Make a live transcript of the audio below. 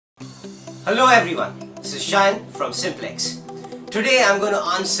Hello everyone, this is Shayan from Simplex. Today I'm going to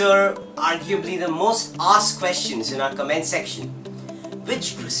answer arguably the most asked questions in our comment section.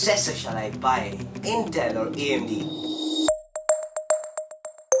 Which processor shall I buy, Intel or AMD?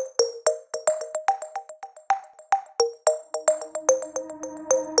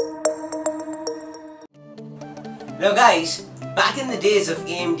 Now guys, back in the days of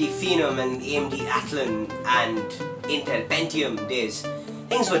AMD Phenom and AMD Athlon and Intel Pentium days,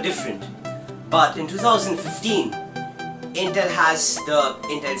 things were different. But in 2015, Intel has the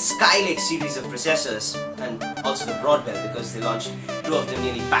Intel Skylake series of processors and also the Broadwell, because they launched two of them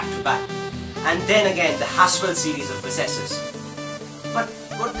nearly back to back. And then again the Haswell series of processors. But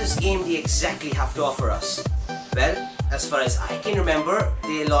what does AMD exactly have to offer us? Well, as far as I can remember,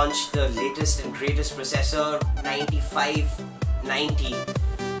 they launched the latest and greatest processor 9590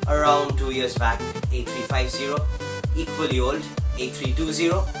 around 2 years back, 8350, equally old,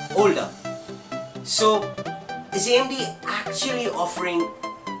 8320, older. So, is AMD actually offering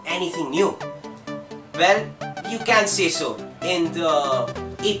anything new? Well, you can say so. In the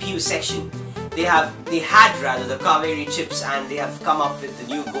APU section, they had the Kaveri chips, and they have come up with the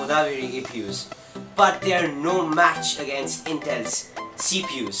new Godavari APUs. But they are no match against Intel's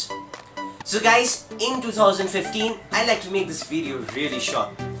CPUs. So guys, in 2015, I'd like to make this video really short.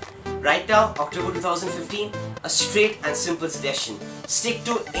 Right now, October 2015, a straight and simple suggestion. Stick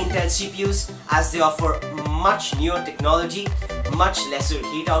to Intel CPUs as they offer much newer technology, much lesser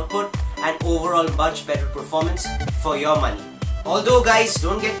heat output, and overall much better performance for your money. Although guys,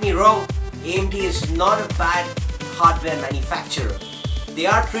 don't get me wrong, AMD is not a bad hardware manufacturer. They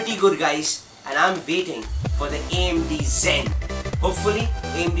are pretty good guys, and I'm waiting for the AMD Zen. Hopefully,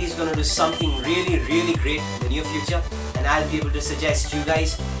 AMD is going to do something really great in the near future, and I'll be able to suggest you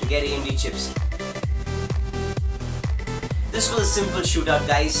guys to get AMD chips. This was a simple shootout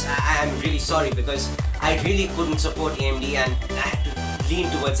guys. I am really sorry because I really couldn't support AMD and I had to lean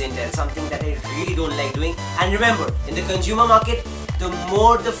towards Intel, something that I really don't like doing. And remember, in the consumer market, the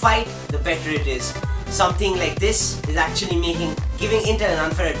more the fight, the better it is. Something like this is actually giving Intel an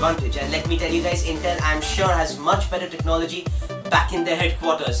unfair advantage, and let me tell you guys, Intel I'm sure has much better technology back in their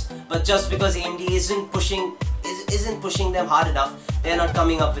headquarters, but just because AMD isn't pushing them hard enough, they're not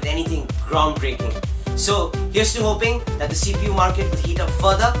coming up with anything groundbreaking. So here's to hoping that the CPU market will heat up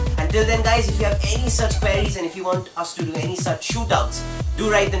further. Until then guys, if you have any such queries and if you want us to do any such shootouts, do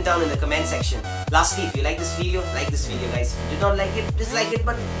write them down in the comment section. Lastly, if you like this video guys. If you did not like it, dislike it,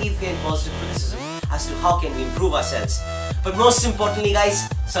 but leave me positive criticism as to how can we improve ourselves. But most importantly guys,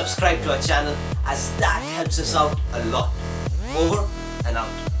 subscribe to our channel as that helps us out a lot. Over and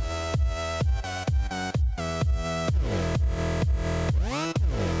out.